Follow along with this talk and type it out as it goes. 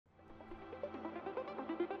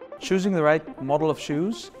Choosing the right model of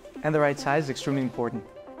shoes and the right size is extremely important.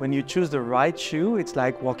 When you choose the right shoe, it's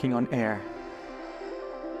like walking on air.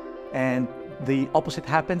 And the opposite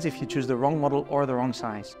happens if you choose the wrong model or the wrong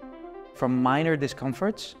size. From minor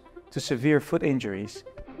discomforts to severe foot injuries.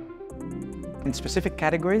 In specific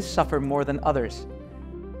categories suffer more than others.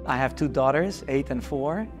 I have two daughters, 8 and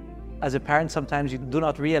 4. As a parent, sometimes you do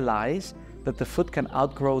not realize that the foot can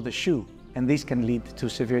outgrow the shoe, and these can lead to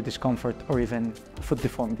severe discomfort or even foot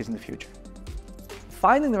deformities in the future.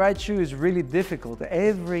 Finding the right shoe is really difficult.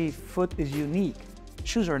 Every foot is unique.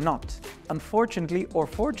 Shoes are not. Unfortunately or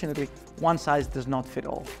fortunately, one size does not fit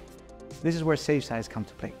all. This is where SafeSize comes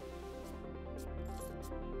to play.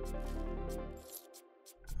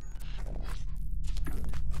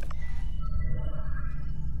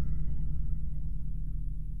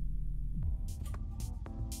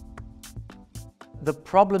 The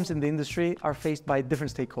problems in the industry are faced by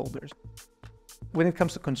different stakeholders. When it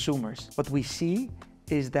comes to consumers, what we see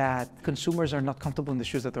is that consumers are not comfortable in the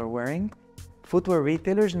shoes that they're wearing. Footwear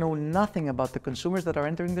retailers know nothing about the consumers that are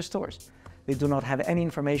entering the stores. They do not have any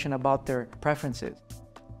information about their preferences.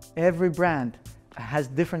 Every brand has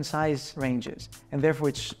different size ranges, and therefore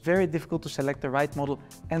it's very difficult to select the right model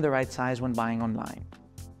and the right size when buying online.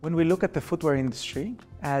 When we look at the footwear industry,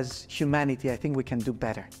 as humanity, I think we can do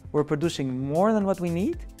better. We're producing more than what we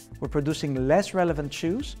need, we're producing less relevant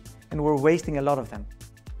shoes, and we're wasting a lot of them.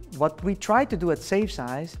 What we try to do at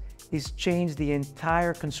SafeSize is change the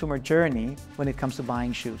entire consumer journey when it comes to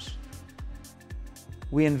buying shoes.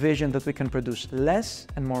 We envision that we can produce less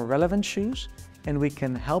and more relevant shoes, and we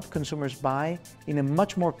can help consumers buy in a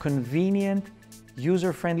much more convenient,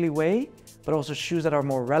 user-friendly way, but also shoes that are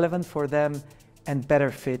more relevant for them and better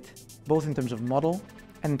fit, both in terms of model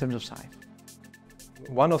and in terms of size.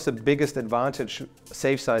 One of the biggest advantages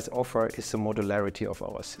SafeSize offer is the modularity of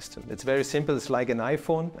our system. It's very simple, it's like an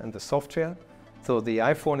iPhone and the software. So the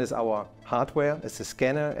iPhone is our hardware, it's the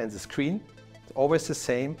scanner and the screen. It's always the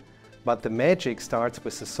same, but the magic starts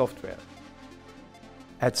with the software.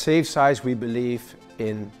 At SafeSize we believe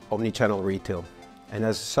in omnichannel retail, and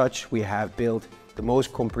as such we have built the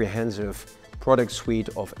most comprehensive product suite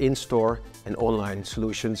of in-store and online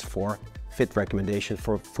solutions for fit recommendation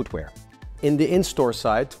for footwear. In the in-store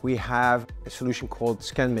side, we have a solution called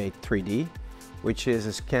ScanMate 3D, which is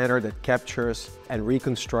a scanner that captures and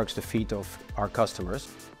reconstructs the feet of our customers.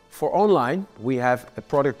 For online, we have a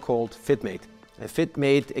product called FitMate. And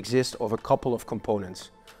FitMate exists of a couple of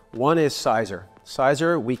components. One is Sizer.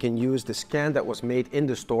 Sizer, we can use the scan that was made in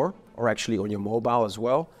the store, or actually on your mobile as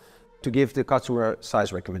well, to give the customer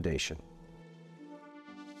size recommendation.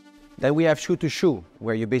 Then we have shoe to shoe,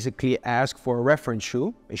 where you basically ask for a reference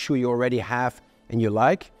shoe, a shoe you already have and you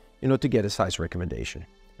like, to get a size recommendation.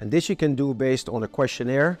 And this you can do based on a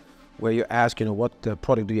questionnaire where you ask, what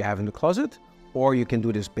product do you have in the closet? Or you can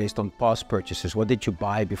do this based on past purchases. What did you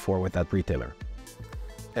buy before with that retailer?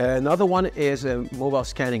 Another one is a mobile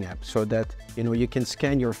scanning app, so that you can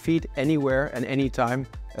scan your feet anywhere and anytime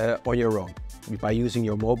on your own by using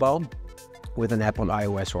your mobile with an app on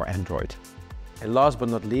iOS or Android. And last but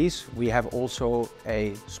not least, we have also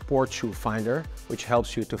a sport shoe finder, which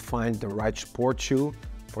helps you to find the right sport shoe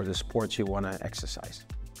for the sports you want to exercise.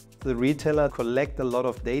 The retailer collects a lot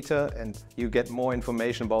of data, and you get more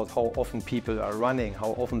information about how often people are running,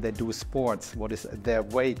 how often they do sports, what is their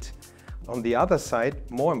weight. On the other side,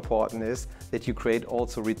 more important is that you create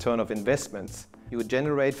also return of investments. You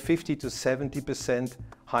generate 50 to 70%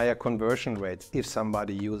 higher conversion rates if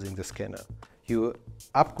somebody using the scanner. You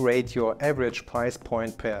upgrade your average price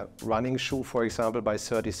point per running shoe, for example, by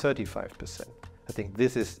 30–35%. I think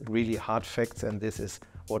this is really hard facts, and this is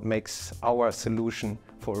what makes our solution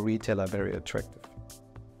for a retailer very attractive.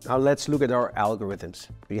 Now let's look at our algorithms.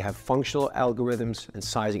 We have functional algorithms and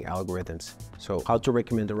sizing algorithms. So how to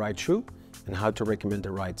recommend the right shoe and how to recommend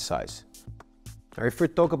the right size. Now if we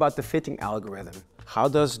talk about the fitting algorithm, how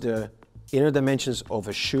does the inner dimensions of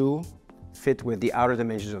a shoe fit with the outer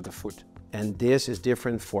dimensions of the foot? And this is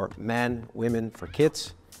different for men, women, for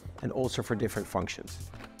kids, and also for different functions.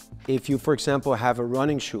 If you, for example, have a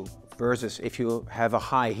running shoe versus if you have a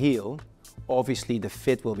high heel, obviously the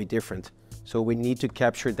fit will be different. So we need to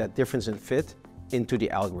capture that difference in fit into the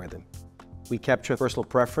algorithm. We capture personal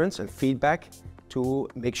preference and feedback to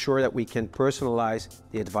make sure that we can personalize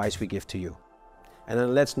the advice we give to you. And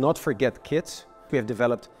then let's not forget kids. We have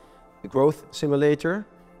developed a growth simulator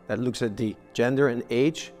that looks at the gender and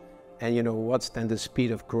age, and what's then the speed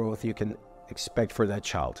of growth you can expect for that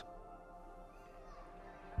child.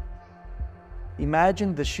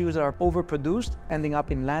 Imagine the shoes that are overproduced, ending up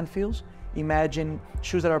in landfills. imagine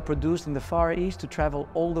shoes that are produced in the Far East to travel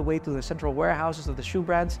all the way to the central warehouses of the shoe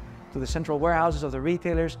brands, to the central warehouses of the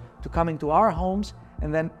retailers, to come into our homes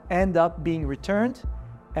and then end up being returned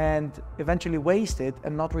and eventually wasted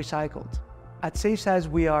and not recycled. At SafeSize,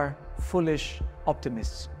 we are foolish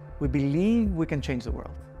optimists. We believe we can change the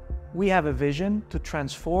world. We have a vision to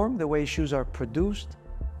transform the way shoes are produced,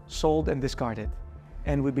 sold, and discarded.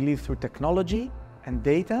 And we believe through technology and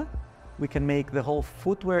data, we can make the whole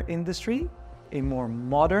footwear industry a more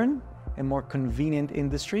modern and more convenient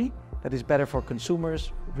industry that is better for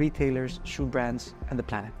consumers, retailers, shoe brands, and the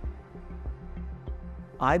planet.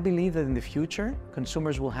 I believe that in the future,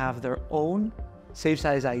 consumers will have their own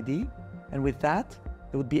SafeSize ID, and with that,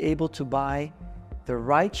 they would be able to buy the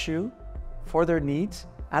right shoe for their needs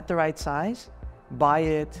at the right size, buy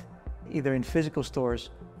it either in physical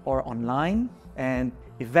stores or online, and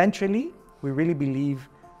eventually, we really believe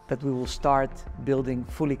that we will start building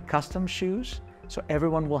fully custom shoes, so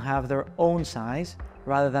everyone will have their own size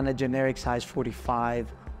rather than a generic size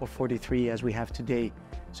 45 or 43 as we have today.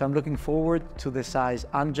 So I'm looking forward to the size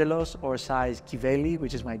Angelos or size Kiveli,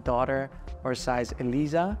 which is my daughter, or size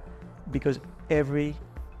Elisa, because every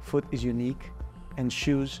foot is unique and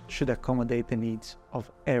shoes should accommodate the needs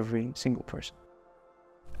of every single person.